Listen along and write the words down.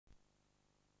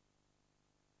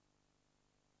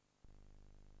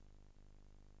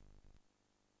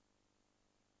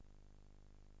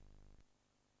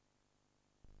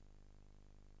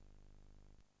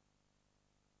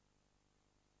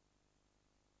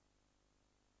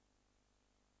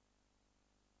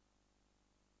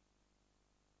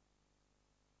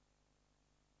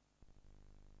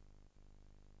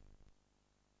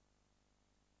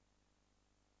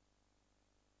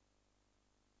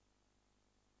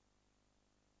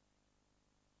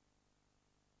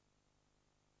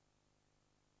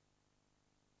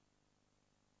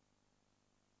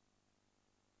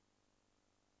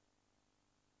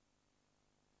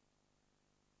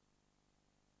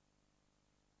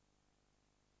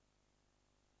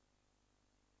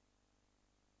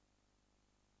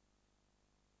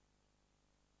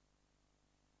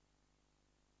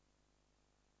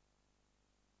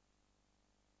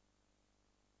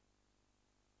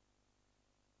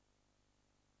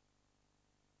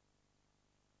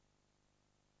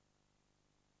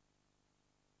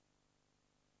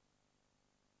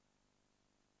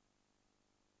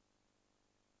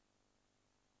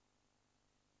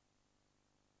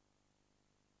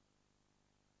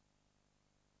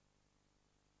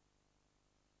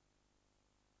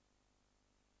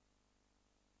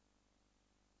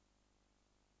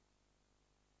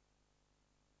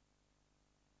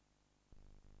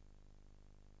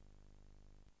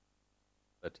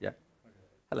but yeah.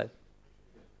 Hello.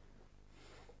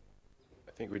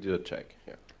 I think we did a check,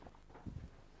 yeah.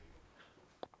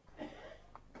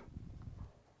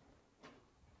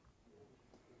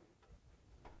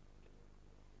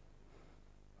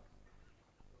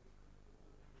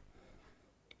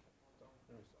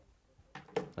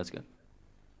 That's good.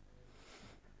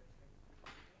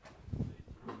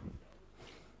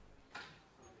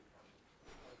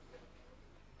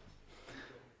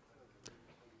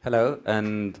 Hello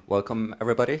and welcome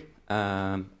everybody.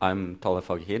 I'm Tollef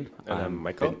Fog Heen. And I'm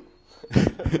Michael.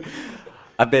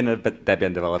 I've been a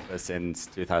Debian developer since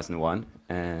 2001,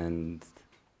 and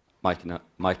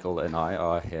Michael and I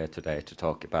are here today to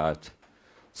talk about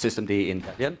systemd in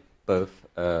Debian, both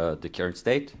the current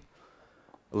state,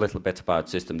 a little bit about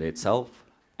systemd itself,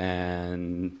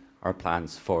 and our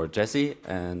plans for Jessie,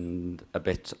 and a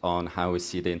bit on how we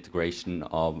see the integration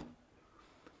of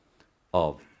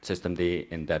systemd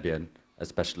in Debian,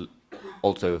 especially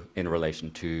also in relation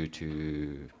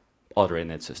to other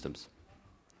init systems.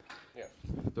 Yeah.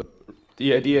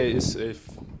 The idea is if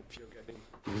you're getting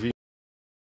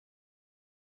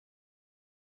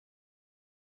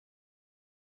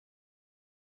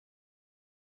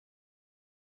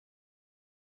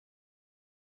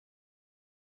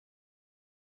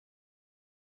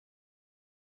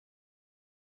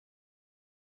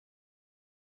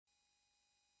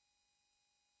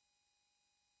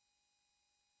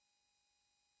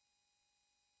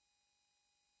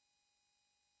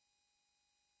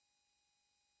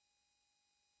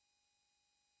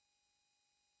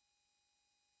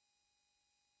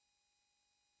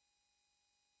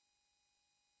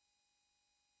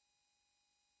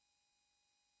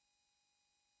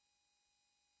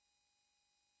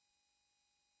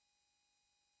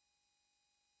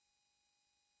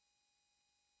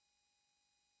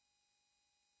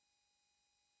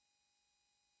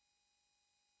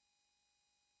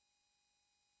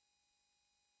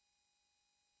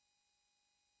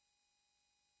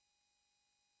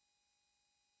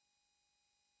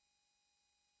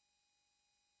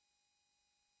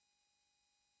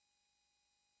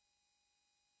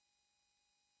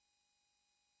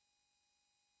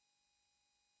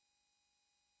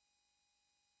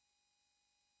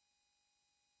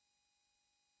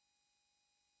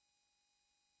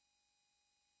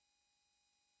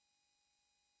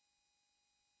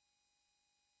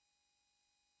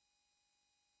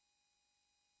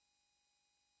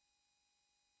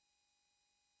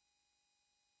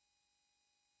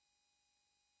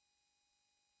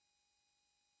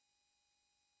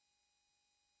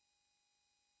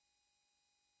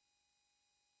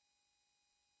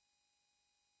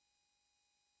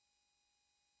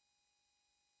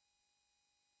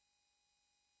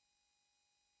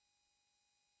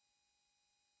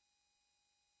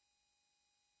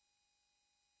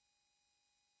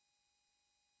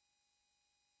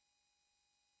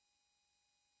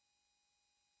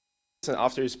and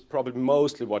after is probably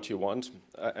mostly what you want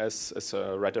as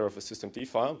a writer of a systemd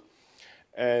file.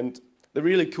 And the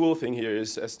really cool thing here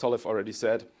is, as Tollef already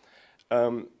said,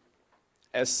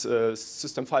 as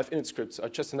system5-initscripts are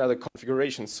just another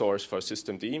configuration source for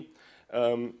systemd.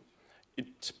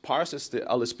 It parses the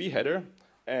LSB header,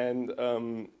 and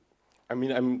I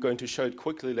mean, I'm going to show it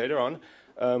quickly later on.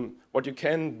 What you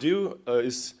can do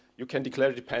is you can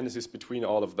declare dependencies between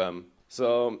all of them.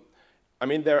 So, I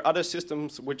mean, there are other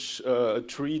systems which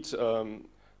treat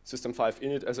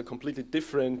system5-init as a completely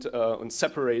different and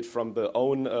separate from the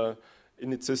own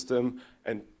init system.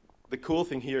 And the cool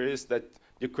thing here is that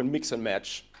you can mix and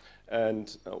match.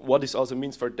 And what this also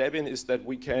means for Debian is that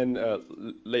we can,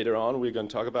 later on, we're going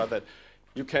to talk about that,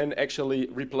 you can actually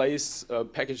replace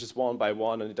packages one by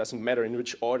one, and it doesn't matter in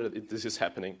which order this is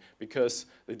happening, because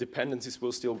the dependencies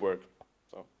will still work.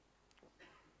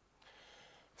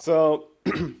 So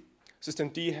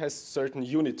systemd has certain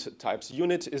unit types.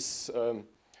 Unit is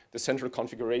the central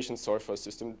configuration source for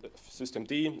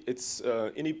systemd. It's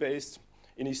ini-based,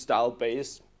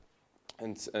 ini-style-based,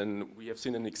 and we have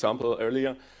seen an example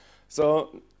earlier.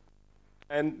 So,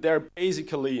 and they're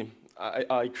basically,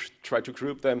 I try to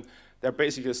group them, they're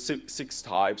basically six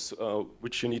types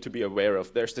which you need to be aware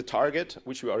of. There's the target,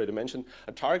 which we already mentioned.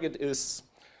 A target is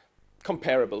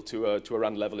comparable to a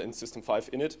run level in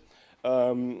system5-init.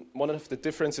 One of the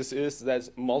differences is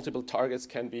that multiple targets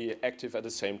can be active at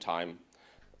the same time.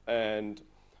 And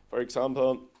for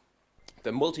example,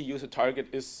 the multi-user target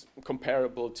is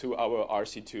comparable to our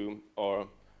RC2 or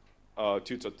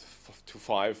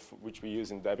 2.5, which we use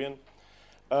in Debian.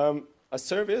 A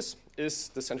service is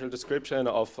the central description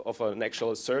of an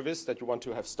actual service that you want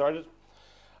to have started.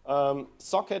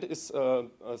 Socket is a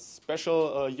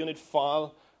special unit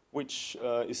file which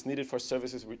is needed for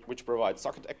services which provide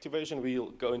socket activation.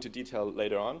 We'll go into detail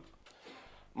later on.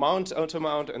 Mount,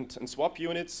 auto-mount, and swap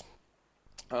units.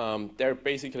 They're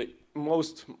basically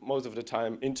most of the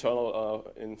time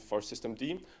internal for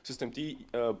systemd.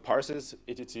 Systemd parses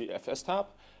etc/fstab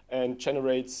and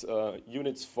generates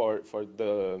units for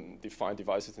the defined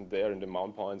devices in there and the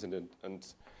mount points,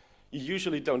 and you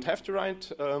usually don't have to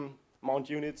write mount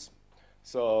units,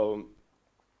 so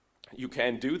you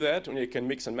can do that and you can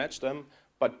mix and match them,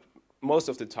 but most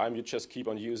of the time you just keep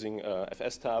on using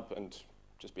fstab and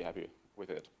just be happy with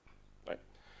it. Right.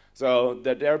 So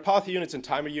there are path units and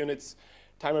timer units.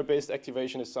 Timer-based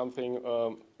activation is something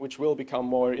which will become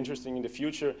more interesting in the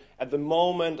future. At the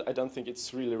moment, I don't think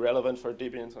it's really relevant for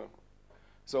Debian.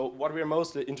 So what we're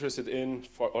mostly interested in,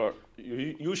 or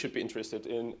you should be interested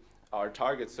in, are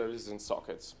target services and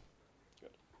sockets. Good.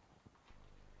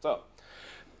 So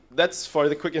that's for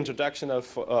the quick introduction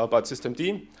of about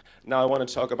systemd. Now I want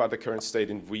to talk about the current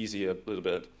state in Wheezy a little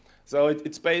bit. So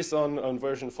it's based on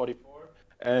version 44.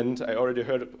 And I already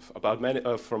heard about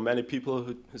from many people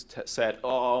who said,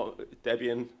 oh,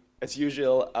 Debian, as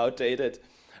usual, outdated.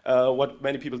 What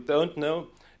many people don't know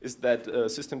is that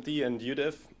systemd and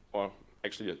udev, or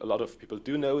actually a lot of people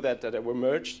do know that they were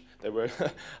merged. There were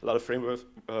a lot of flame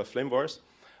wars.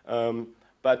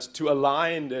 But to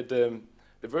align the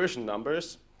version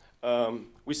numbers,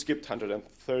 we skipped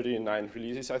 139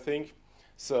 releases, I think.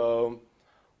 So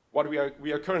what we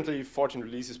are currently 14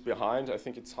 releases behind. I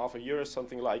think it's half a year or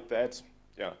something like that.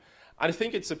 Yeah, I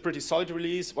think it's a pretty solid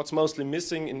release. What's mostly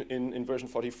missing in version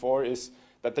 44 is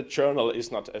that the journal is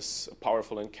not as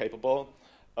powerful and capable.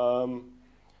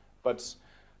 But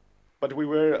we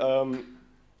were,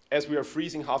 as we were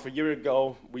freezing half a year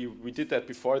ago, we did that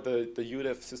before the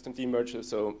udev systemd merger.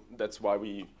 So that's why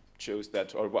we chose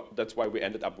that, or that's why we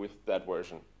ended up with that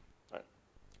version. Right.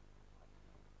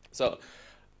 So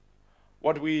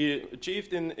what we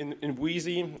achieved in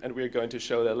Wheezy, and we're going to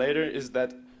show that later, is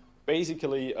that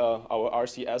basically our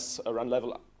RCS run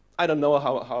level, I don't know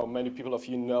how many people of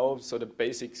you know, so the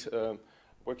basic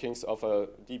workings of a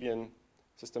Debian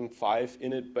system 5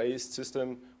 init-based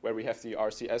system, where we have the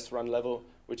RCS run level,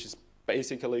 which is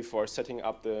basically for setting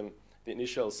up the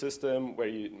initial system, where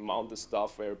you mount the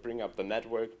stuff, where you bring up the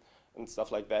network, and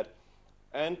stuff like that.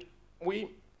 And we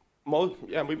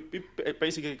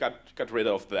basically got rid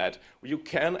of that. You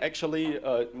can actually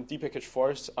dpackage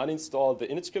force uninstall the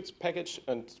initscript package,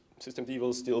 and systemd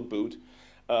will still boot.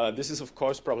 This is of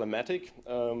course problematic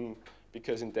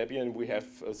because in Debian we have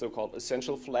so-called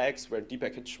essential flags where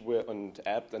dpackage and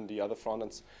apt and the other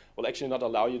frontends will actually not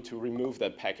allow you to remove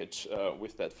that package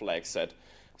with that flag set.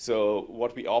 So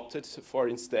what we opted for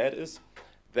instead is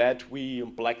that we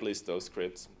blacklist those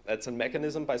scripts. That's a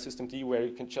mechanism by systemd where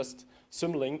you can just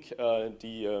symlink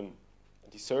the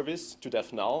service to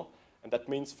dev null, and that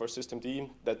means for systemd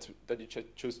that you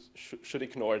should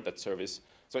ignore that service.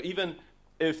 So even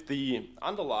if the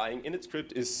underlying init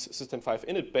script is system5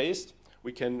 init based,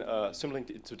 we can symlink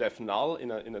it to dev null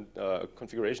in a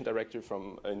configuration directory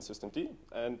in systemd,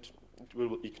 and it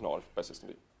will be ignored by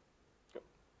systemd. Okay.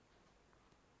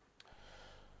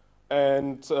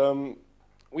 And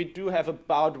we do have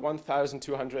about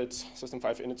 1,200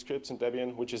 system5 init scripts in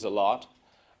Debian, which is a lot.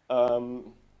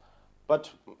 But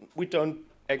we don't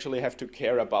actually have to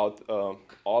care about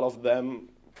all of them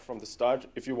from the start.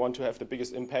 If you want to have the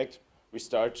biggest impact, we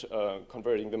start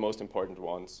converting the most important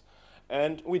ones.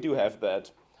 And we do have that.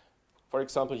 For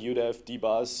example, udev,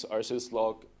 dbus,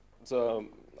 rsyslog. So,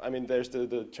 I mean, there's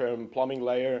the term plumbing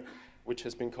layer, which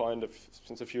has been coined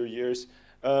since a few years.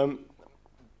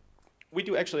 We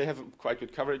do actually have quite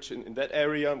good coverage in that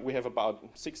area. We have about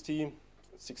 60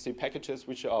 packages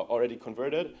which are already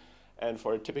converted. And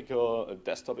for a typical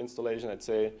desktop installation, I'd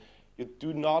say you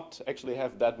do not actually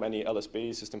have that many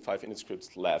LSB system5 init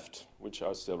scripts left, which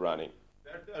are still running.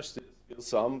 There are still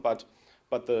some, but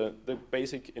the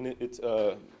basic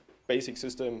basic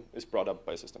system is brought up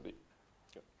by systemd.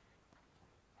 Okay.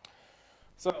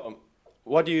 So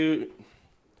when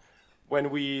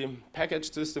we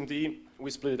package systemd, we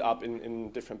split it up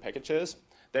in different packages.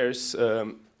 There's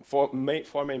four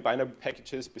main binary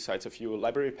packages besides a few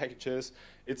library packages.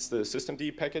 It's the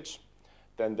systemd package.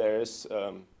 Then there's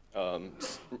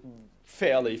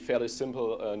fairly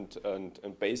simple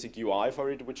and basic UI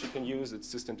for it, which you can use. It's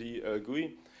systemd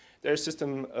GUI. There's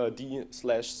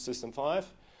systemd/system5,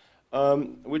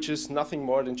 which is nothing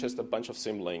more than just a bunch of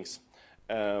symlinks,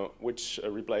 which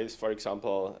replace, for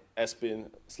example,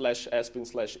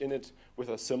 asbin/asbin/init with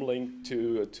a symlink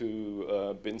to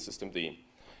bin systemd.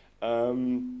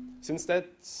 Since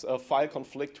that's a file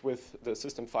conflict with the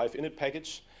system5 init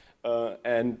package,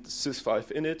 And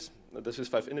sys5init, the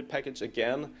sys5init package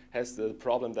again has the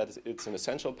problem that it's an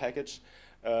essential package.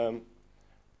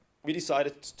 We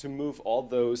decided to move all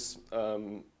those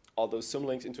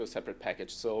symlinks into a separate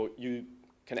package, so you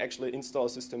can actually install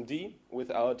systemd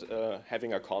without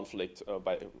having a conflict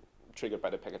triggered by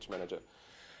the package manager.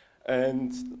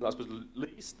 And last but not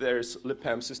least, there's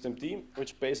libpam systemd,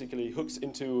 which basically hooks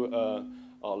into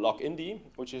logInd,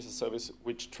 which is a service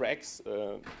which tracks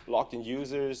logged-in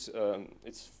users.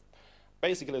 It's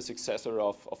basically a successor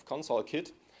of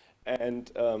ConsoleKit. And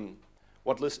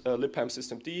what libpam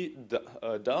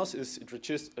systemd does is it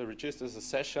registers a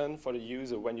session for the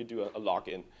user when you do a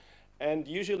login. And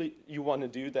usually you want to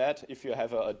do that if you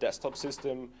have a desktop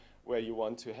system where you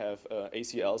want to have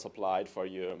ACLs applied for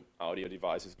your audio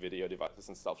devices, video devices,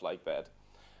 and stuff like that.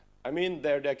 I mean,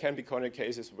 there can be corner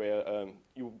cases where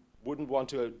you wouldn't want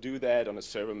to do that on a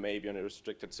server, maybe on a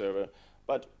restricted server,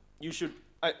 but you should.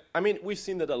 I mean, we've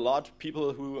seen that a lot.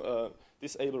 People who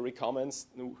disable recommends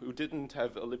who didn't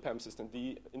have a libpam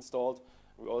systemd installed,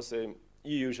 we all say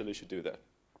you usually should do that.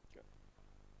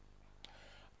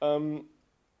 Okay.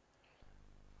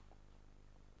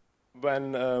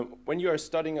 When you are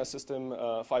studying a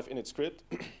system5-initscript,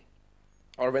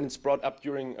 or when it's brought up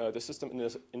during the system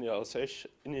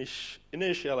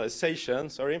initialization,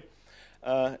 sorry,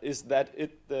 is that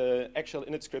the actual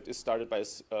init script is started by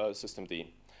systemd.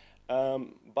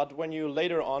 But when you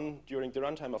later on, during the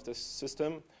runtime of this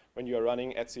system, when you are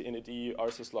running etc init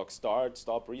rsyslog start,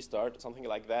 stop, restart, something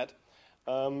like that,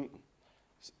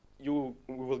 you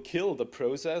will kill the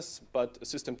process, but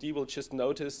systemd will just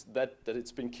notice that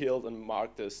it's been killed and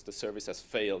mark the service as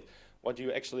failed. What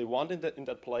you actually want in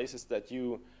that place is that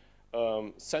you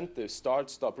send the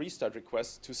start, stop, restart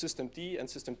request to systemd, and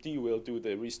systemd will do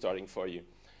the restarting for you.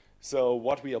 So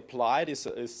what we applied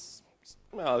is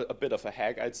well, a bit of a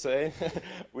hack, I'd say.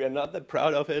 We are not that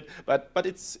proud of it, but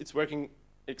it's working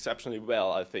exceptionally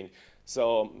well, I think.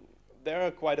 So there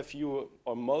are quite a few,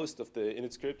 or most of the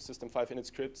init scripts, system5-init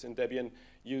scripts in Debian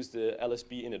use the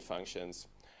lsb init functions.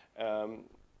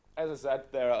 As I said,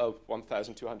 there are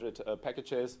 1,200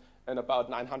 packages, and about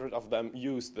 900 of them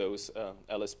use those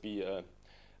lsb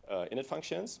init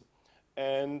functions.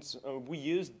 And we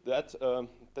use that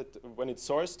when it's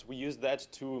sourced, we use that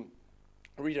to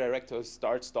redirect to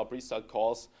start, stop, restart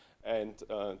calls and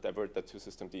divert that to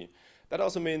systemd. That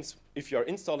also means if you're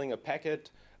installing a package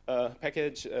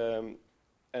and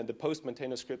the post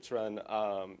maintainer scripts run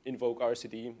invoke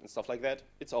RCD and stuff like that,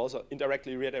 it's also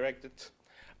indirectly redirected.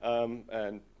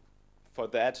 And for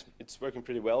that, it's working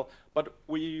pretty well. But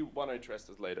we want to address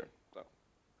this later, so,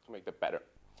 to make that better.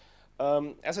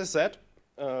 As I said,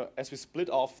 as we split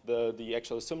off the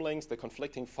actual symlinks, the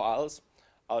conflicting files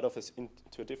out of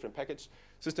into a different package,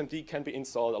 systemd can be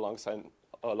installed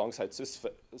alongside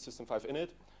system5-init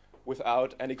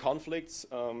without any conflicts.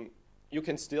 You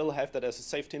can still have that as a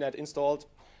safety net installed.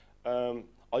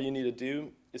 All you need to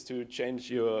do is to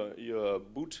change your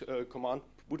boot command,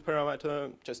 boot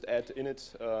parameter, just add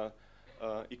init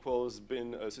equals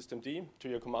bin systemd to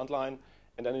your command line,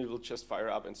 and then it will just fire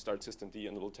up and start systemd,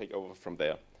 and it will take over from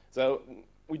there. So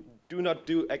we do not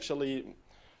actually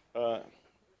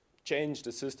change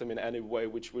the system in any way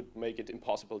which would make it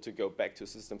impossible to go back to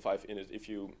system5-init if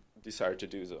you desire to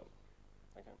do so.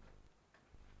 Okay.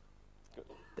 Good.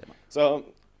 So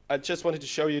I just wanted to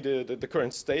show you the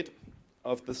current state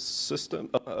of the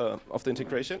system, of the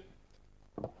integration.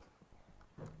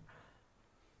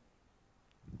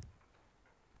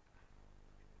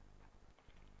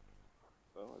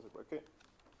 So is it working?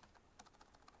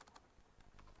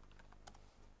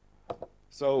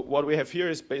 So what we have here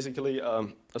is basically a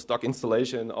stock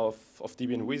installation of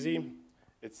Debian Wheezy.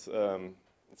 It's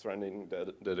running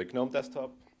the GNOME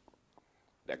desktop.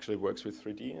 It actually works with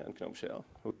 3D and GNOME Shell.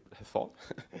 Who would have thought?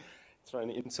 It's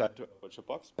running inside a virtual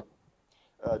box.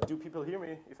 Do people hear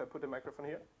me if I put the microphone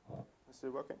here? Is it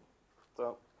still working?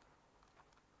 So.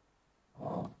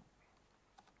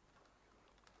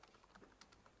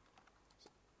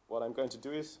 What I'm going to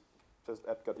do is just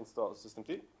apt-get install systemd.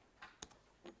 Let's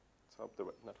hope the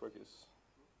network is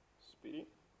speedy.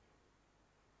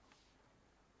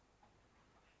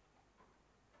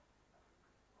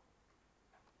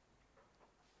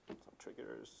 Some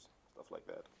triggers, stuff like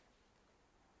that.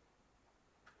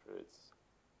 It's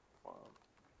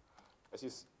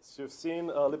as you've seen,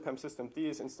 libpam systemd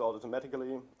is installed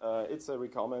automatically. It's a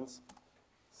recommends,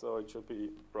 so it should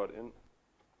be brought in.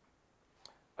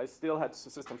 I still had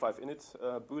system5-init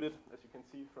booted, as you can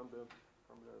see from the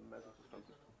messages from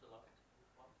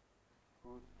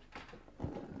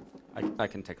I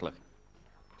can take a look.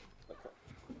 Okay.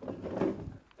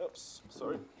 Oops,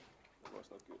 sorry, that was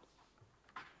not good.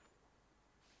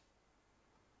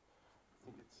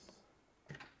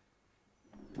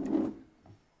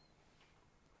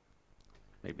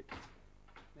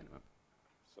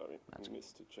 I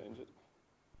missed to change it.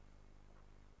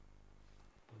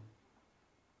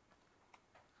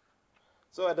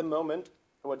 So at the moment,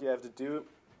 what you have to do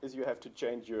is you have to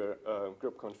change your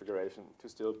group configuration to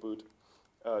still boot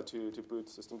to boot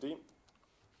systemd.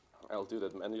 I'll do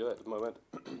that manually at the moment.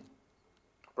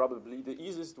 Probably the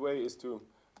easiest way is to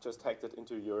just hack that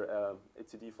into your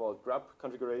its default grub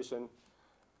configuration,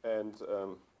 and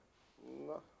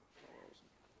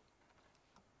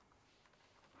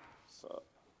so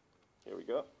here we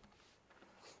go.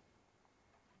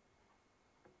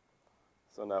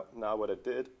 So now what I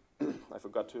did, I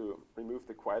forgot to remove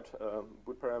the quiet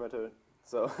boot parameter.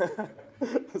 So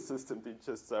systemd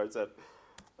just starts at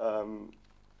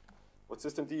what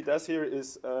systemd does here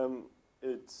is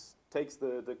it takes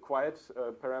the quiet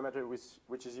parameter,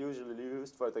 which is usually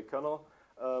used for the kernel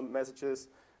messages,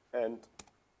 and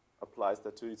applies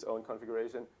that to its own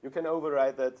configuration. You can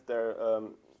override that there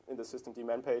in the systemd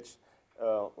man page,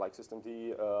 like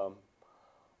systemd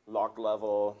log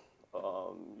level.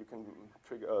 You can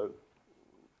trigger.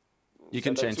 You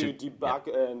can change to it. debug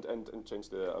and change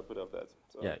the output of that.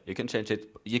 So Yeah, you can change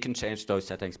it. You can change those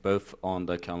settings both on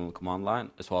the kernel command line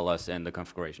as well as in the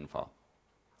configuration file.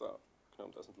 So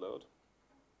GNOME doesn't load.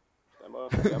 Demo.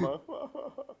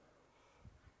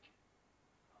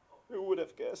 Who would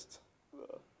have guessed?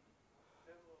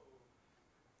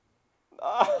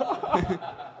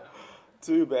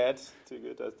 Too bad. Too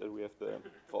good that we have the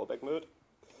fallback mode.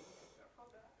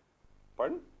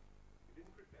 Pardon?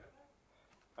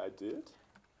 I did,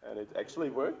 and it actually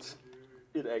worked.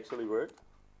 It actually worked.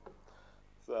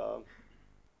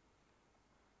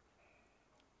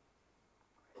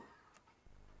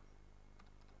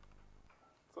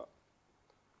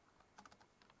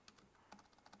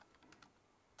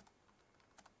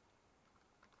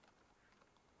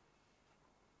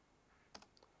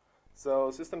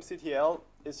 So systemctl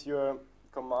is your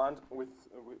command with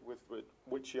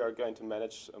which you are going to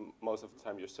manage most of the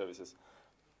time your services.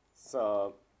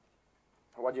 So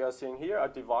what you are seeing here are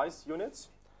device units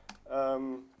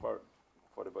for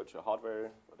the virtual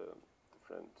hardware, for the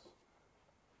different.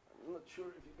 I'm not sure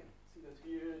if you can see that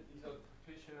here. These are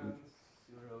partitions,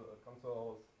 serial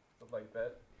consoles, stuff like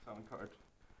that. Sound card.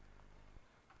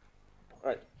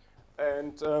 Right,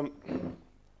 and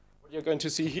what you're going to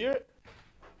see here,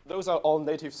 those are all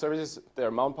native services.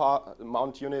 They're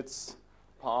mount units,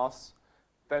 paths.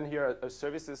 Then here are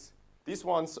services. These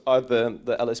ones are the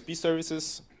LSB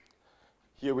services.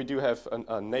 Here we do have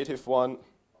a native one,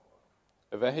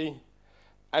 a Wheezy.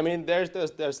 I mean,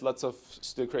 there's lots of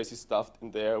still crazy stuff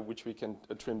in there which we can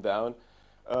trim down.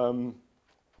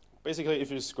 Basically, if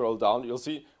you scroll down, you'll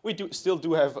see we still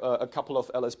do have a couple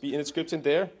of LSB init scripts in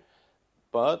there,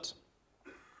 but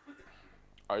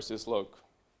rsyslog,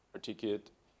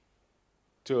 rticket,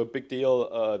 to a big deal,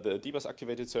 the dbus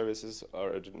activated services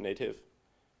are native.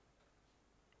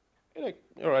 And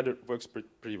it works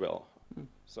pretty well.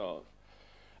 So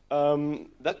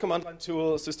that command line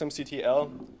tool, systemctl,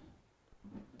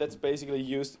 that's basically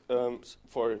used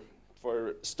for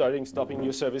starting, stopping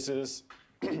new services.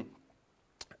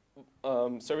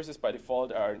 Services by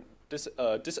default are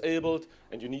disabled,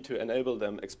 and you need to enable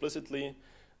them explicitly.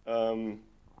 And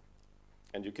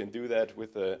you can do that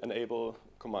with the enable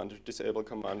command, disable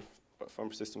command from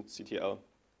systemctl.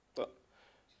 That's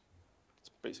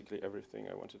basically everything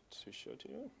I wanted to show to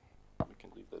you. We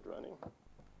can leave that running.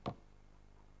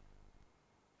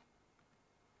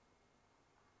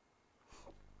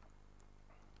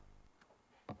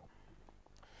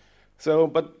 So,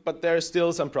 but there are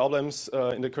still some problems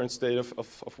in the current state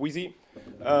of Wheezy.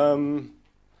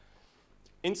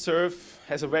 Inserv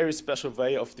has a very special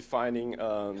way of defining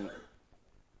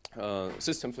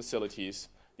system facilities.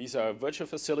 These are virtual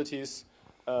facilities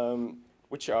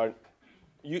which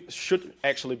should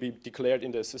actually be declared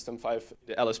in the system5,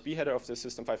 the LSB header of the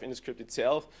system5 initscript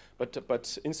itself, but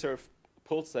inserv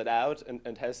pulls that out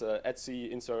and has a etc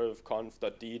inserv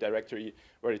conf.d directory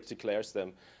where it declares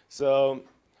them. So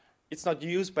it's not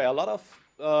used by a lot of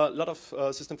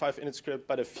system5 initscript,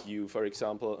 but a few. For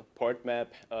example, port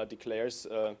map declares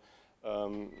a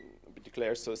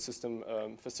system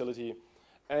facility,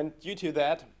 and due to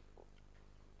that,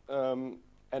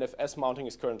 NFS mounting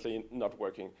is currently not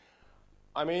working.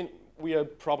 I mean, we are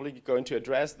probably going to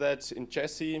address that in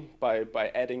Jessie by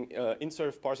adding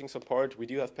inserv parsing support. We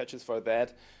do have patches for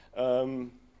that.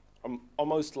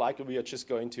 Almost likely we are just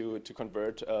going to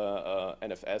convert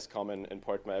NFS common and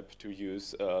port map to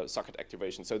use socket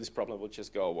activation. So this problem will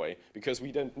just go away because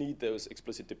we don't need those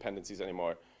explicit dependencies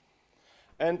anymore.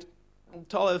 And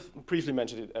Tollef briefly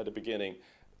mentioned it at the beginning.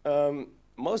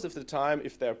 most of the time,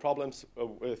 if there are problems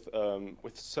with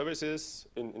services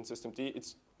in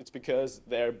systemd, it's because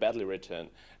they're badly written.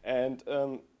 And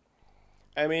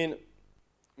I mean,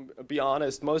 be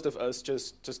honest, most of us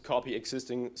just copy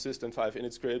existing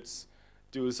systemd-5 scripts,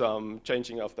 do some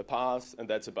changing of the paths, and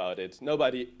that's about it.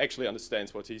 Nobody actually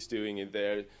understands what he's doing in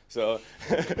there. So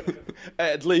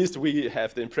at least we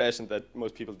have the impression that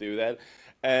most people do that.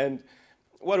 And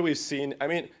what we've seen, I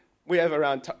mean, we have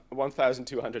around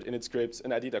 1,200 init scripts,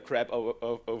 and I did a crap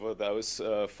over those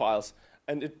files.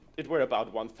 And it were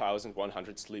about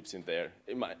 1,100 sleeps in there.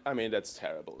 I mean, that's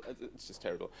terrible. It's just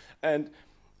terrible. And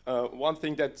one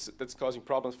thing that's causing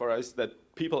problems for us is that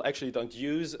people actually don't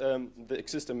use the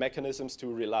existing mechanisms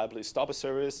to reliably stop a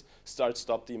service.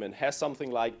 Start-stop daemon has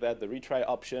something like that, the retry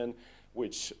option,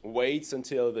 which waits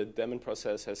until the daemon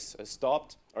process has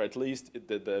stopped, or at least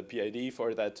the PID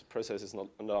for that process is no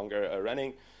longer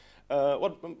running.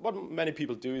 What many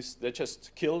people do is they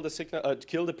just kill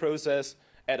the process,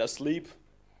 add a sleep.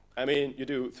 I mean, you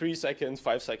do 3 seconds,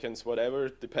 5 seconds, whatever,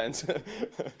 depends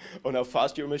on how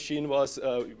fast your machine was,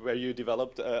 where you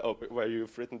developed, or where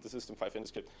you've written the systemd-5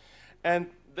 script.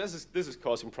 And this is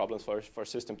causing problems for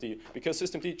systemd, because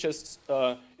systemd just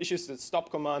issues the stop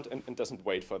command and doesn't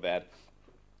wait for that.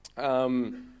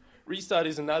 Restart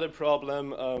is another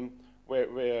problem where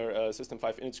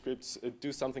systemd-5 scripts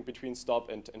do something between stop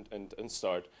and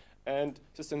start. And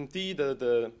systemd,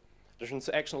 the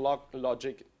transaction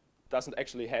logic doesn't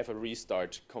actually have a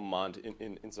restart command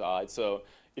inside. So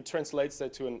it translates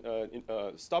that to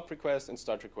a stop request and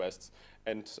start requests.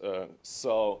 And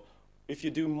so if you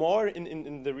do more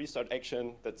in the restart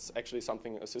action, that's actually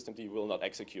something a systemd will not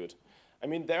execute. I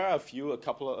mean, there are a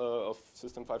couple of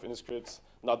systemd-5 scripts,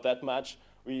 not that much.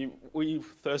 We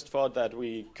first thought that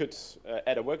we could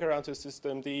add a workaround to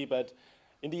systemd, but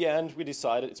in the end, we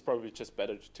decided it's probably just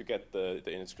better to get the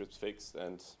init scripts fixed,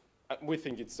 and we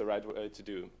think it's the right way to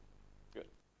do. Good.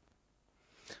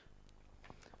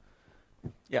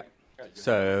 Yeah.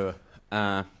 So,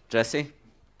 Jessie,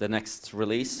 the next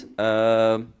release.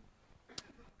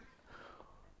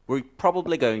 We're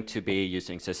probably going to be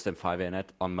using systemd-5 init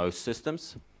on most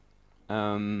systems,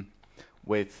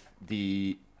 with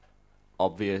the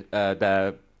obvious.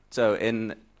 So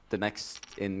in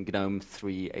GNOME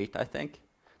 3.8, I think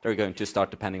they're going to start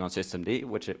depending on systemd,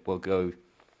 which it will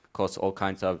cause all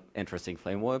kinds of interesting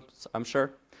flame wars, I'm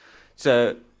sure.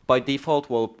 So by default,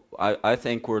 I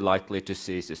think we're likely to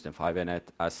see systemd-5 init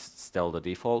as still the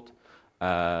default.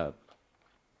 Systemd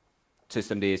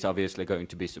is obviously going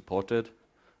to be supported.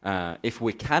 If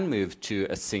we can move to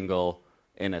a single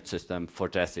init system for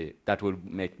Jessie, that would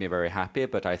make me very happy,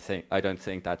 but I don't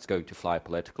think that's going to fly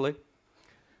politically.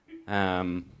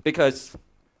 Because,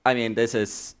 I mean, this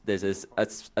is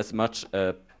as much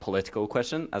a political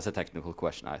question as a technical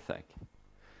question, I think.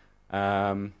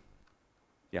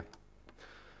 Yeah.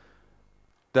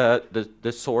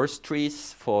 The source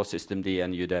trees for systemd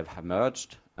and udev have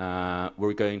merged.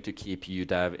 We're going to keep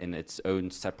udev in its own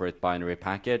separate binary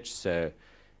package, so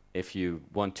if you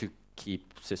want to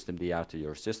keep systemd out of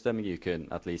your system, you can,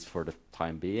 at least for the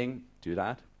time being, do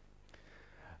that.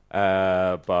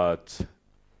 But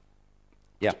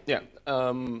yeah. Yeah.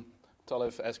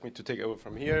 Tollef asked me to take over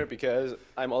from here because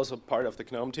I'm also part of the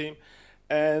GNOME team.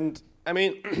 And I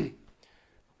mean,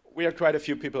 we are quite a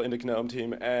few people in the GNOME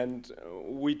team, and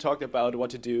we talked about what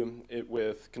to do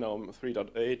with GNOME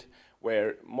 3.8,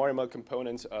 where more and more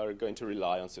components are going to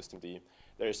rely on systemd.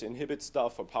 There's inhibit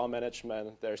stuff for power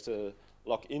management. There's the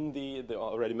login, the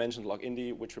already mentioned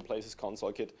login, which replaces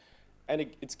console kit. And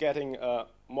it's getting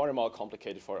more and more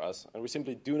complicated for us. And we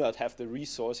simply do not have the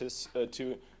resources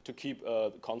to keep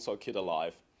the console kit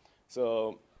alive.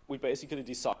 So we basically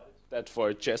decided that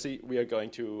for Jessie, we are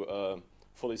going to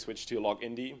fully switch to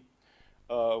login,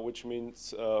 which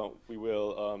means we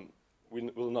will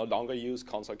no longer use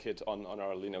console kit on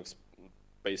our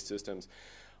Linux-based systems.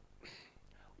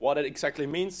 What it exactly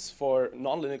means for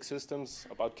non-Linux systems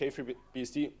about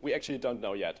KFreeBSD, we actually don't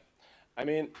know yet. I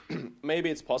mean,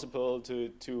 maybe it's possible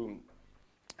to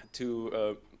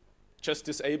just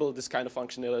disable this kind of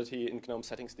functionality in GNOME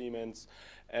settings daemons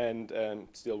and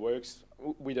still works.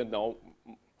 We don't know.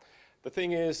 The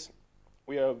thing is,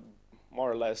 we are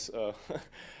more or less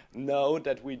know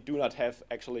that we do not have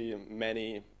actually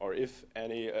many, or if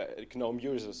any, GNOME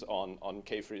users on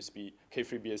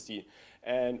KFreeBSD,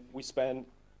 and we spend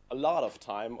a lot of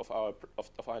time of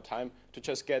our time to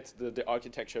just get the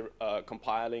architecture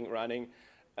compiling, running,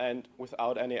 and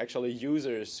without any actually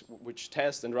users which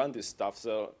test and run this stuff.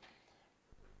 So,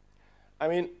 I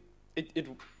mean, it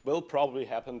will probably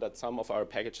happen that some of our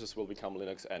packages will become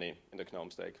Linux any in the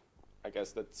GNOME stack. I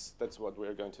guess that's what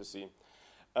we're going to see.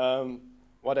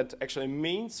 What it actually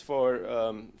means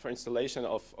for installation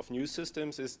of new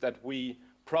systems is that we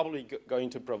probably going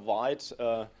to provide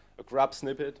a grub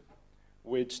snippet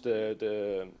which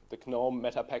the GNOME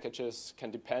meta packages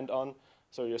can depend on.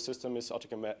 So your system is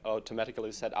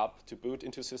automatically set up to boot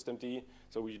into systemd,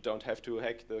 so you don't have to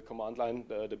hack the command line,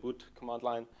 the boot command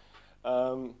line.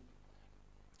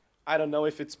 I don't know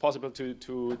if it's possible to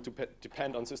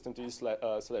depend on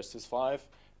systemd/sys5,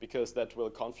 because that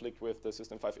will conflict with the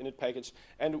system5 init package.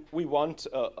 And we want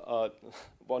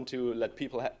to let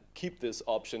people keep this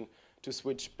option to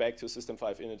switch back to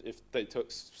system5 init if they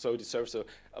so deserve. So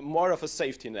more of a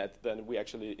safety net than we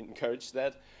actually encourage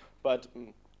that. But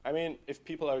I mean, if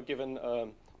people are given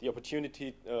the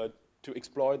opportunity to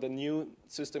explore the new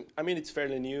system, I mean, it's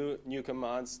fairly new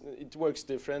commands. It works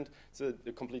different. It's a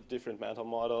completely different mental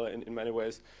model in many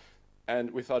ways.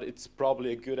 And we thought it's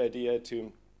probably a good idea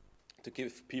to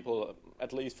give people,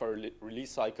 at least for a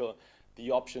release cycle, the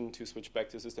option to switch back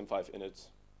to system5 init.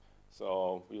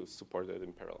 So we'll support it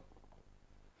in parallel.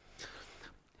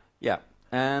 Yeah,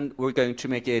 and we're going to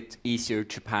make it easier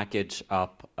to package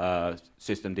up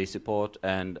systemd support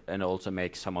and also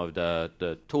make some of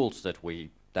the tools that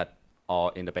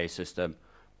are in the base system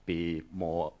be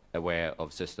more aware of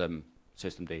systemd.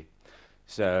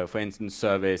 So, for instance,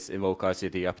 service, invoke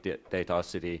RCD, update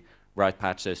RCD, write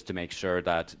patches to make sure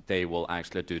that they will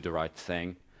actually do the right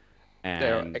thing. And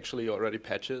there are actually already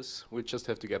patches. We just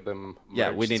have to get them merged.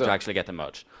 Yeah, we need to actually get them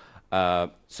merged.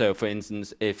 So, for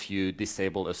instance, if you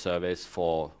disable a service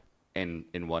in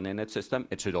one init system,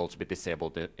 it should also be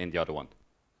disabled in the other one.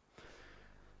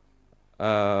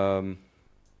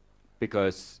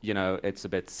 Because, you know, it's a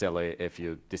bit silly if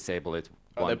you disable it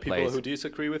Are one there people place. who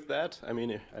disagree with that? I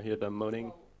mean, I hear them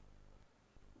moaning.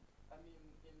 I mean,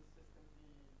 in systemd, you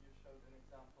showed an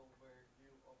example where you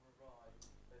override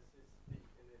the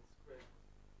systemd-to-initscript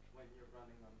when you're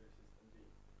running under systemd.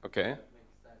 Okay. That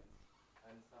makes sense.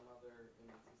 And some other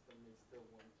init system may still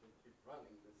want to keep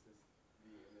running the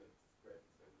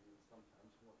systemd-to-initscript, and you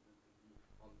sometimes want it to be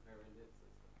on their init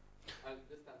system. I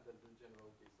understand that in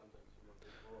general case sometimes you want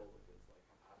to roll if it's like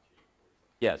Apache or something.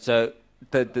 Yeah, so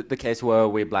the case where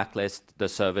we blacklist the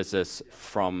services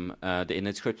from the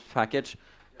initscript package,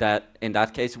 that in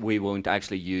that case we won't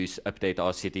actually use update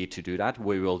RCD to do that.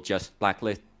 We will just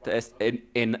blacklist this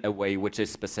in a way which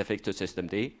is specific to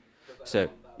systemd. So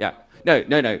yeah,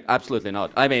 no, absolutely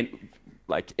not. I mean,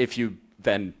 like if you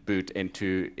then boot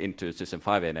into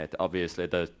system5 init, obviously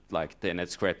the init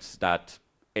scripts that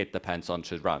it depends on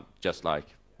should run, just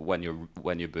like when you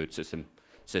boot systemd,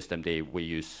 we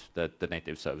use the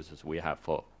native services we have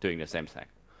for doing the same thing.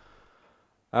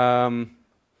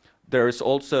 There's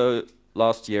also,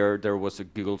 last year, there was a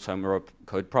Google Summer of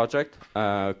Code project,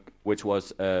 which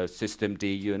was a systemd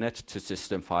unit to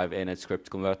system5 init script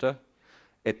converter.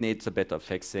 It needs a bit of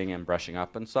fixing and brushing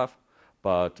up and stuff,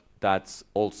 but that's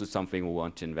also something we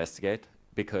want to investigate,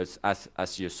 because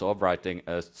as you saw, writing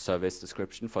a service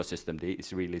description for systemd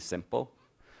is really simple.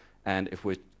 And if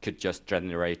we could just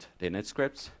generate the init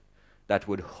scripts, that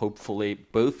would hopefully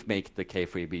both make the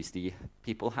K3BSD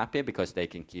people happy because they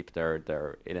can keep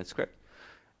their init script,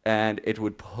 and it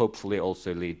would hopefully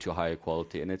also lead to higher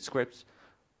quality init scripts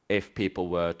if people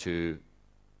were to,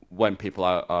 when people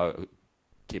are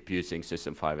keep using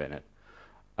system5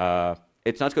 init.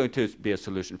 It's not going to be a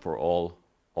solution for all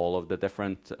of the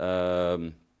different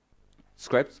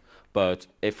scripts, but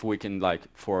if we can, like,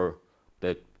 for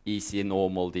the easy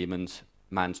normal daemons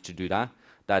manage to do that,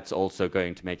 that's also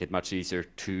going to make it much easier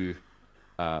to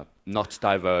not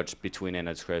diverge between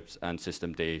init scripts and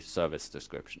systemd service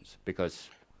descriptions.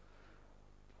 Because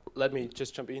let me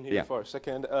just jump in here for a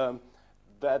second.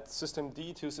 That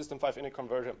systemd to system5 init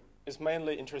converter is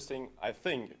mainly interesting, I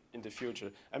think, in the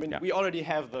future. I mean, we already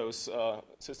have those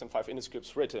system5 init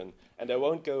scripts written, and they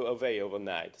won't go away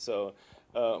overnight. So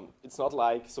it's not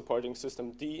like supporting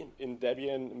systemd in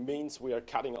Debian means we are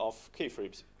cutting off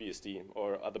K3BSD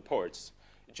or other ports.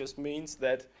 It just means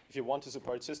that if you want to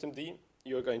support systemd,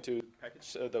 you're going to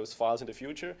package those files in the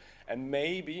future, and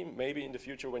maybe in the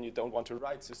future when you don't want to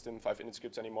write system5 init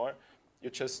scripts anymore,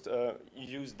 you just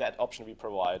use that option we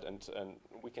provide, and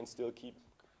we can still keep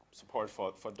support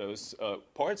for those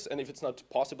ports. And if it's not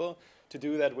possible to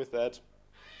do that with that,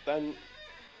 then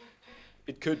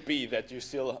it could be that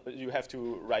you have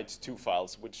to write two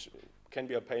files, which can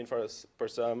be a pain for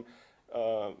some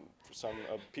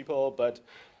people. But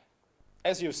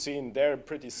as you've seen, they're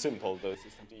pretty simple, the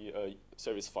systemd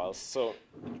service files. So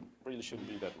it really shouldn't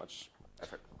be that much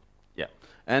effort. yeah,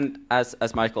 and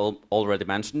as Michael already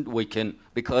mentioned, we can,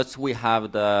 because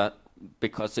system5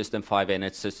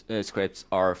 init scripts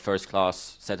are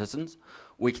first-class citizens,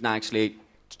 we can actually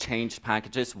change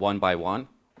packages one by one.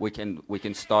 We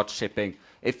can start shipping.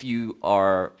 If you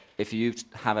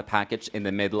have a package in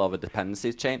the middle of a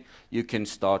dependencies chain, you can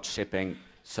start shipping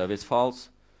service files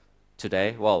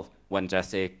today. Well, when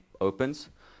Jessie opens,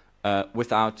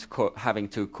 without having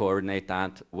to coordinate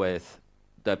that with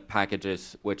the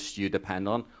packages which you depend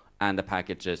on and the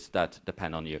packages that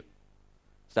depend on you.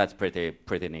 So that's pretty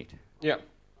neat. Yeah. To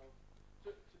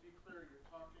be clear, you're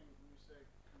talking, when you say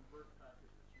convert packages,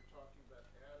 you're talking about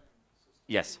adding system.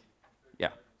 Yes. Yeah.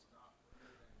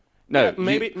 No, Yeah,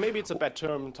 maybe it's a bad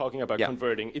term talking about yeah.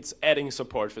 converting. It's adding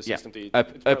support for systemd.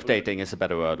 Updating is a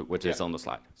better word, which is on the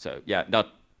slide. So yeah,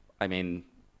 I mean,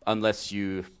 unless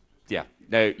you,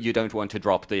 no, you don't want to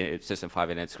drop the system5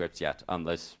 init scripts yet,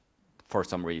 unless for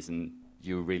some reason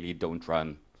you really don't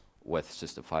run with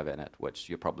system5 init, which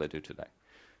you probably do today.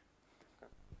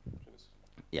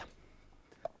 Yeah.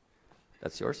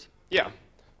 That's yours? Yeah.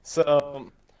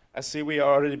 So I see we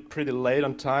are already pretty late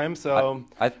on time, so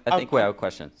I think we have a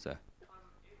question. So.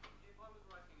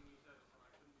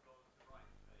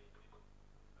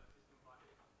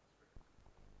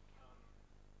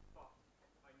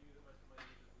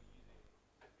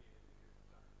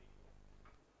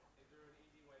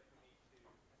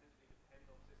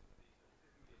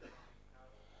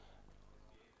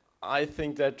 I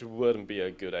think that wouldn't be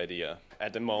a good idea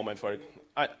at the moment for,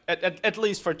 at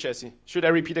least for Jessie. Should I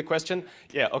repeat the question?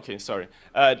 Yeah, okay, sorry.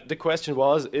 The question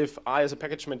was if I, as a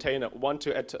package maintainer, want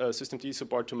to add systemd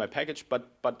support to my package, but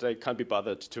I can't be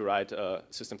bothered to write a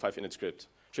system5 init script.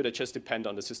 Should I just depend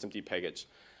on the systemd package?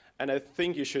 And I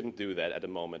think you shouldn't do that at the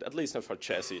moment, at least not for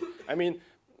Jessie. I mean,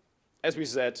 as we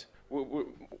said,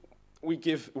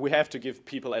 we have to give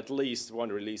people at least one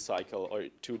release cycle or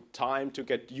time to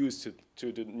get used to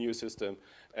the new system,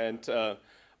 and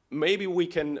maybe we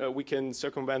can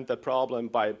circumvent that problem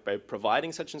by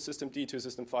providing such a systemd to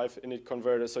system5 init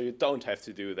converter, so you don't have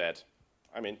to do that.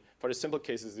 I mean, for the simple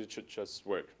cases, it should just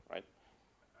work, right?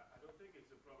 I don't think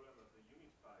it's a problem of the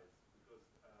unit files, because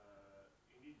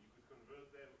indeed you could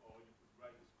convert them or you could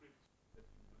write a script that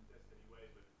you will test anyway.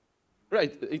 But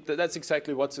right, that's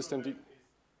exactly what systemd.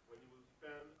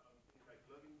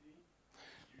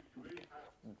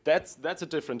 That's a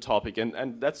different topic,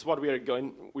 and that's what we are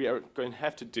going to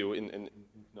have to do in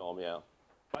GNOME, yeah.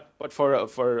 But for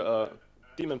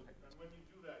daemon. And when you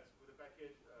do that with a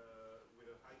package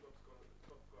with a high TOPCon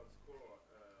score,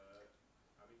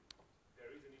 I mean,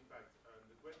 there is an impact. And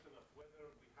the question of whether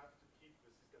we have to keep the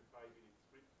system5 init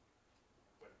script,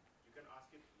 well, you can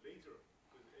ask it later,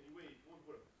 because anyway it won't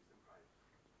work with system5.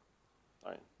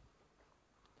 All right.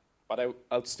 But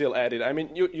I'll still add it. I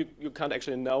mean, you can't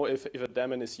actually know if a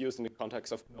daemon is used in the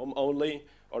context of GNOME only,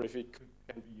 or if it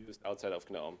can be used outside of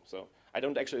GNOME. So I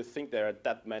don't actually think there are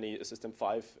that many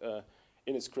system5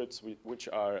 init scripts which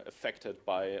are affected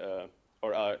by,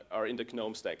 or are in the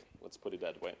GNOME stack. Let's put it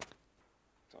that way.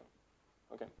 So,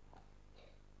 okay.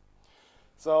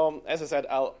 So as I said,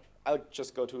 I'll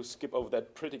just skip over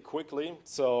that pretty quickly.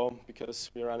 So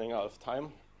because we're running out of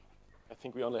time, I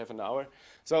think we only have an hour.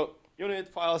 So unit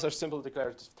files are simple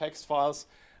declarative text files.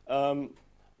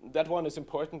 That one is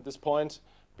important at this point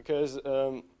because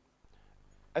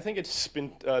I think it's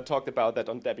been talked about that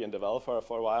on Debian Developer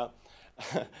for a while,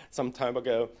 some time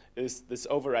ago, is this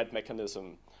override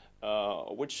mechanism,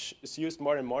 which is used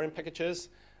more and more in packages.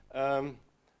 And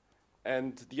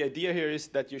the idea here is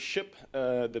that you ship,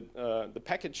 the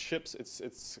package ships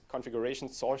its configuration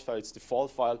source file, its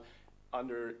default file,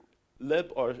 under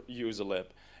lib or user lib.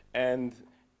 And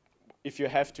if you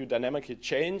have to dynamically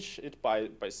change it by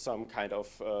some kind of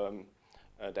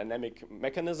dynamic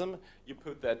mechanism, you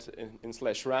put that in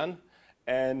 /run.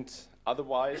 And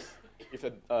otherwise, if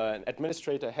an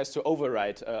administrator has to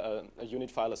overwrite a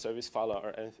unit file, a service file,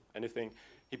 or anything,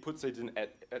 he puts it in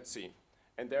etc.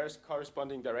 And there's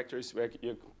corresponding directories where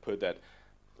you put that.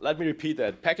 Let me repeat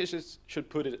that. Packages should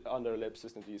put it under lib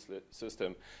systemd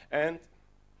system. And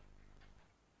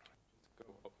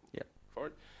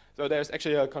forward. So there's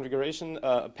actually a configuration,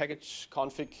 a package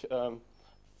config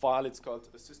file. It's called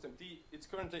systemd. It's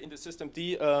currently in the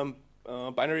systemd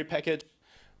binary package.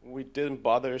 We didn't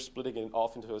bother splitting it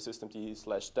off into a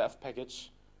systemd/dev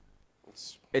package.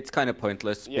 It's kind of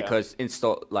pointless because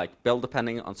build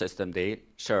depending on systemd.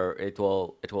 Sure, it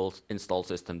will install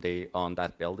systemd on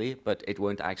that build, but it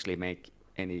won't actually make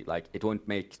any it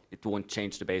won't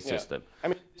change the base system. I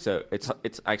mean, so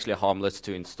it's actually harmless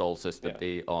to install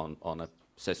systemd on a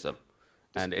system,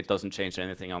 and it doesn't change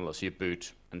anything unless you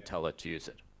boot and tell it to use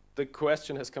it. The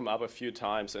question has come up a few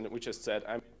times, and we just said,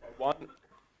 one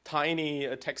tiny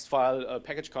text file, a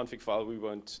package config file, we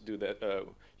won't do that.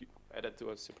 Add it to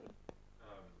a separate.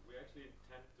 We actually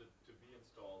tend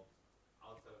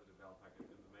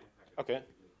Okay.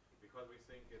 Because we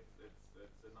think it's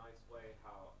a nice way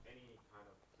how any kind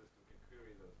of system can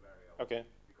query those variables. Okay.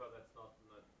 Because that's not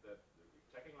that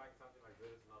checking like something like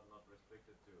this is not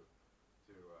restricted to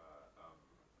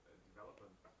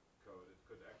development code. It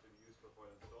could actually be useful for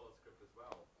an installer script as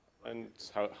well. Like And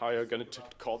how you're going to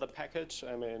call that package?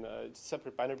 I mean, it's a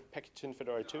separate binary package in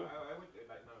Fedora 2? I would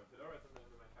like no. Fedora is an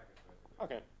implement package basically.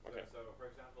 Okay. Okay. So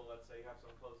for example, let's say you have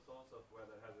some closed source software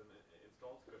that has an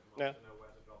install script and Yeah. wants to know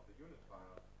where to drop the unit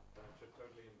file, then it should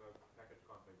totally invoke package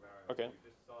config variable. Okay. We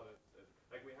just saw that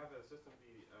like we have a systemd,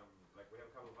 like we have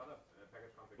a couple of other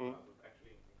package config Mm. files that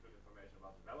actually include information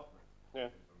about development Yeah.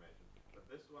 information. But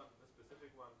this one, the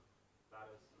specific one,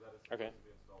 that is Okay. supposed to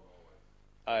be installed always.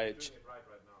 I Doing it right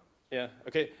now. Yeah,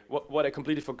 okay. What I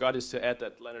completely forgot is to add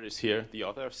that Leonard is here, the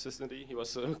author of systemd. He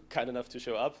was kind enough to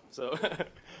show up, so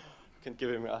can give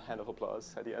him a hand of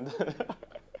applause at the end.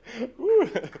 Woo.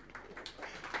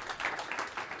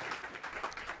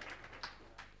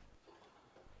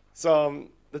 So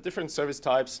the different service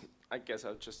types, I guess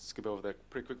I'll just skip over that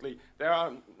pretty quickly. There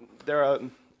are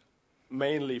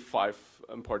mainly 5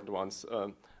 important ones.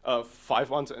 5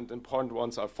 ones, and important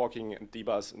ones are forking and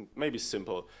debus, and maybe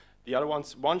simple. The other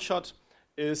ones, one-shot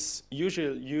is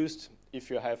usually used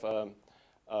if you have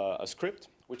a script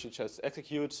which you just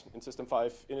execute. In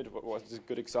system5 init was a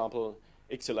good example,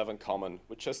 x11 common,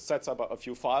 which just sets up a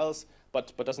few files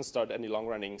but doesn't start any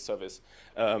long-running service.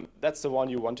 That's the one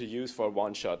you want to use for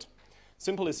one-shot.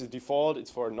 Simple is the default.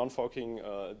 It's for non-forking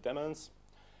daemons.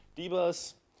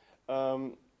 Debus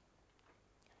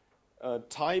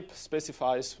type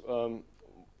specifies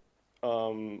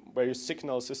where you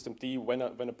signal systemd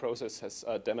when a process has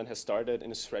daemon has started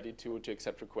and is ready to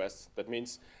accept requests. That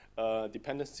means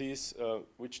dependencies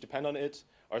which depend on it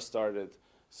are started.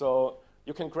 So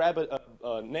you can grab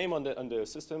a name on the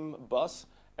system bus,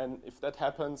 and if that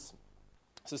happens,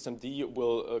 systemd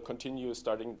will continue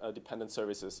starting dependent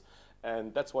services.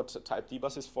 And that's what type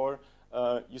dbus is for.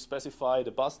 You specify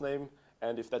the bus name,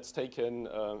 and if that's taken,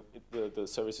 the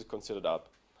service is considered up.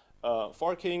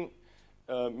 Forking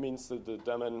means that the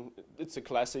daemon, it's a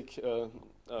classic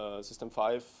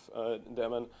system5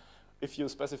 daemon. If you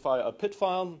specify a PID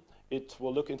file, it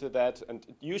will look into that, and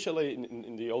usually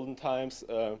in the olden times,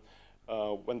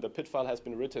 when the PID file has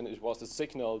been written, it was a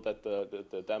signal that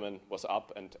the daemon was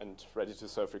up and ready to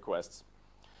serve requests.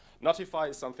 Notify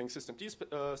is something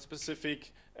systemd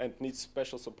specific and needs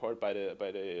special support by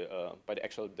the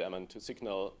actual daemon to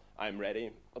signal, I'm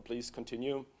ready, please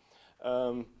continue.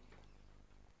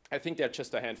 I think there are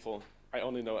just a handful. I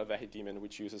only know a Wahi daemon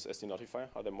which uses SD notifier.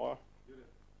 Are there more?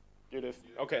 udev.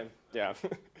 Okay, yeah. Lots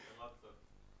of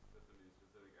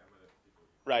systemd-specific embedded people.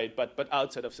 Right, but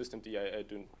outside of systemd, I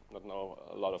do not know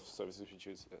a lot of services which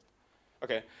use it.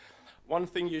 Okay. One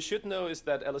thing you should know is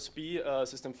that LSB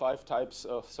system5 types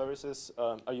of services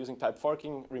are using type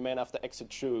forking, remain after exit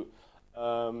true.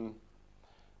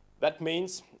 That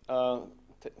means,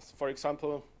 for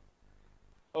example,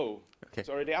 it's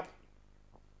already up?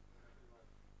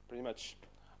 Pretty much.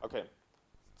 Okay.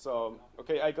 So,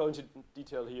 okay, I go into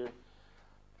detail here.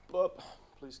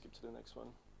 Please skip to the next one.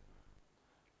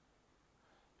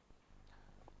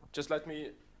 Just let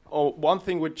me. One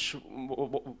thing which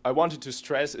I wanted to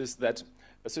stress is that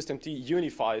systemd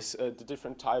unifies the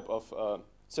different type of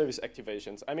service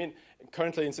activations. I mean,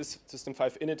 currently in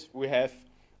system5 init, we have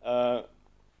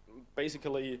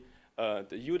basically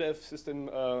the udev system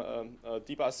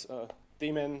dbus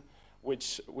daemon,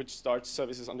 which starts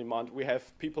services on demand. We have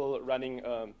people running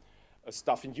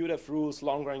stuff in udev rules,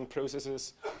 long-running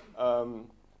processes.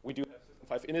 We do have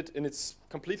system5 init, and it's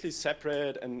completely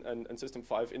separate, and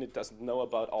system5 init doesn't know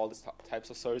about all these types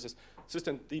of services.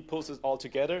 Systemd pulls it all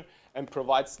together and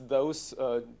provides those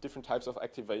different types of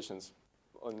activations.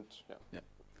 And yeah,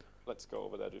 let's go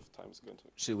over that if time is going to.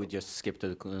 Should we just skip to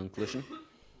the conclusion?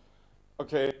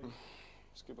 Okay,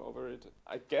 skip over it.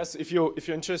 I guess if you're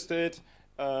interested.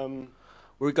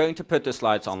 We're going to put the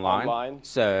slides online.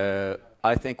 So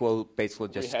I think we'll basically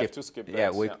just skip. We have to skip that. Yeah,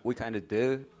 we kind of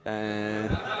do.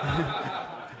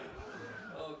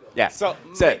 Yeah. So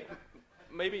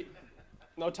maybe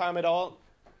no time at all.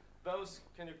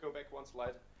 Can you go back one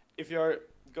slide? If you're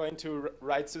going to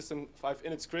write system5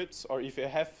 init scripts, or if you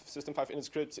have system5 init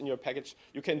scripts in your package,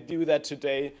 you can do that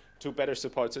today to better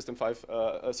support system5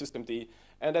 systemd.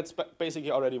 And that's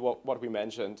basically already what we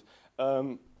mentioned.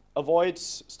 Avoid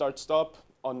start-stop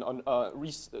on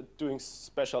doing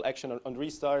special action on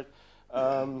restart.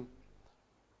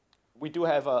 We do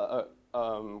have a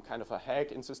kind of a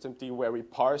hack in systemd where we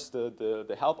parse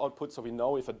the help output, so we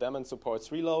know if a daemon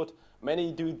supports reload.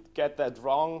 Many do get that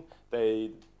wrong.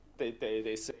 They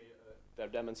say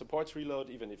daemon supports reload,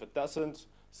 even if it doesn't.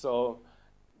 So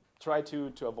try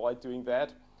to avoid doing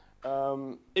that.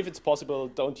 If it's possible,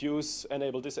 don't use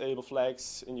enable/disable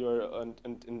flags in your,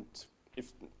 and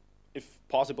if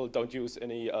possible, don't use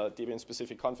any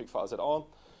Debian-specific config files at all.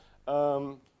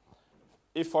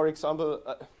 If, for example,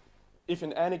 if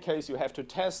in any case you have to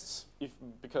test,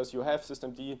 because you have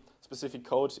systemd-specific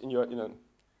code in your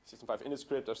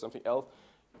system5-initscript or something else,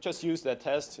 just use that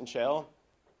test in shell.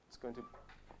 It's going to,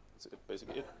 that's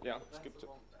basically it. Yeah, skip to.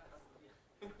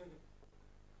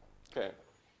 Okay.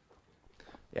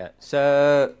 Yeah,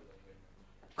 so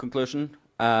conclusion.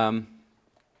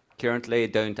 Currently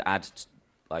don't add,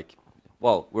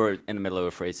 well, we're in the middle of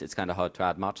a freeze. It's kind of hard to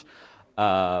add much.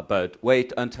 But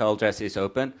wait until Jessie is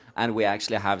open and we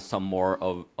actually have some more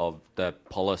of the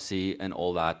policy and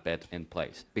all that bit in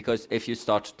place. Because if you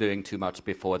start doing too much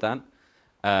before then,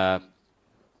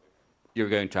 you're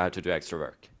going to have to do extra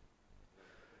work.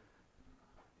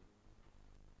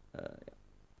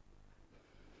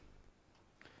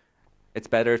 It's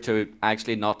better to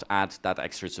actually not add that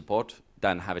extra support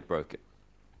than have it broken,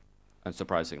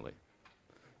 unsurprisingly.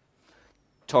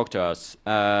 Talk to us.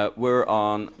 We're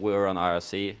on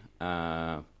IRC.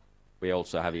 We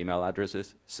also have email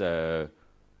addresses, so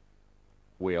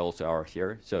we also are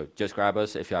here. So just grab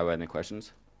us if you have any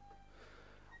questions.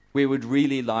 We would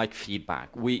really like feedback.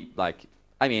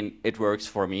 I mean, it works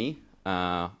for me,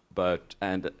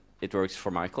 and it works for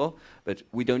Michael, but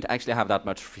we don't actually have that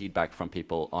much feedback from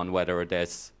people on whether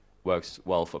this works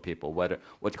well for people,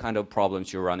 what kind of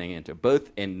problems you're running into, both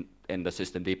in the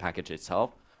systemd package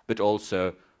itself, but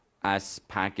also as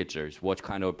packagers, what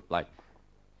kind of,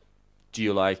 do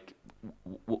you like,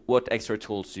 what extra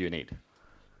tools do you need?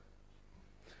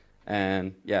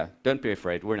 And yeah, don't be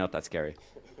afraid, we're not that scary.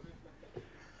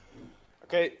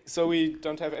 Okay, so we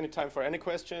don't have any time for any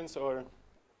questions, or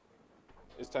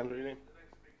is time really?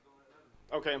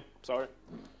 Okay, sorry.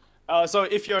 So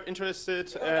if you're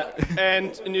interested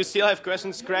and you still have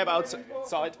questions, grab outside.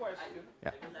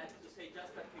 Yeah. I would like to say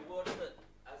just a few words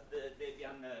as the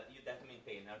Debian udev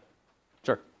maintainer.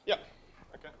 Sure. Yeah.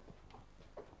 Okay.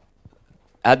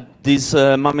 At this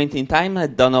moment in time, I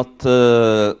do not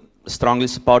strongly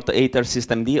support either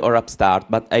systemd or upstart,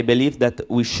 but I believe that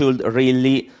we should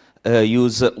really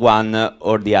use one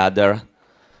or the other.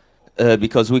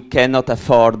 Because we cannot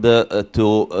afford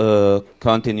to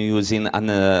continue using an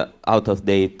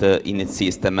out-of-date init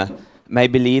system. My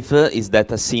belief is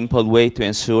that a simple way to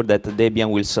ensure that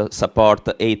Debian will support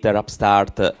either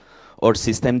upstart or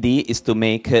systemd is to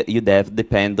make udev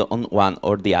depend on one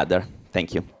or the other.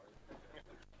 Thank you.